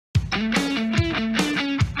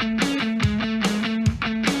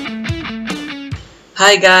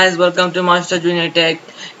Hi guys, welcome to Master Junior Tech.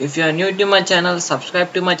 If you are new to my channel,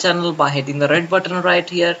 subscribe to my channel by hitting the red button right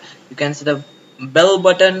here. You can see the bell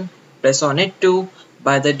button, press on it too.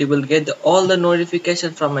 By that you will get all the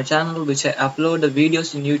notifications from my channel which I upload the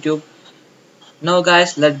videos in YouTube. Now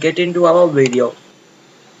guys, let's get into our video.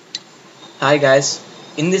 Hi guys,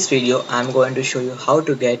 in this video I am going to show you how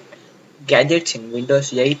to get gadgets in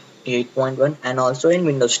Windows 8, 8.1 and also in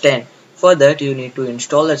Windows 10. For that you need to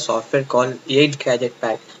install a software called 8 Gadget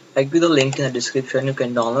Pack. I'll give the link in the description. You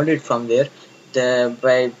can download it from there.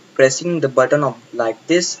 By pressing the button of like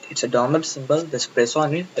this, it's a download symbol. Just press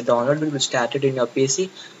on it. The download will be started in your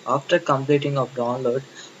PC. After completing of download,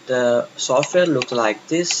 the software looks like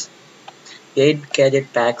this. 8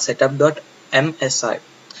 Gadget Pack Setup.msi.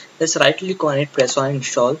 Let's right click on it, press on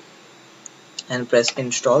install and press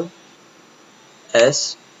install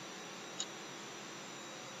as.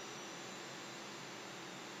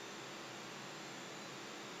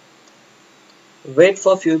 Wait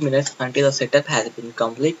for a few minutes until the setup has been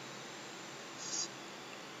complete.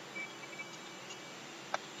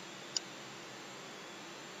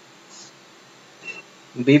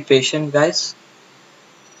 Be patient guys.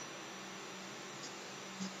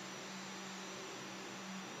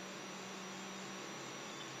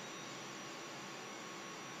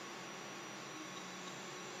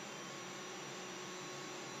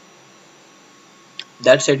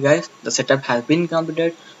 That's it guys, the setup has been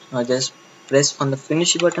completed. Now just press on the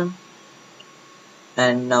finish button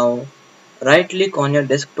and now right click on your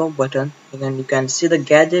desktop button and you can see the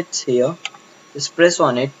gadgets here. Just press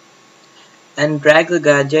on it and drag the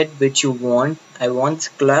gadget which you want. I want this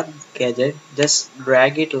clock gadget. Just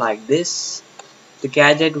drag it like this. The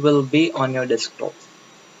gadget will be on your desktop.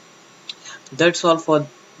 That's all for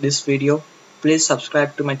this video. Please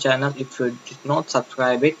subscribe to my channel if you did not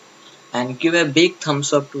subscribe it and give a big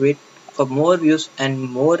thumbs up to it. For more views and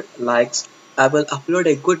more likes, I will upload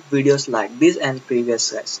a good videos like this and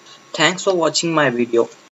previous guys. Thanks for watching my video.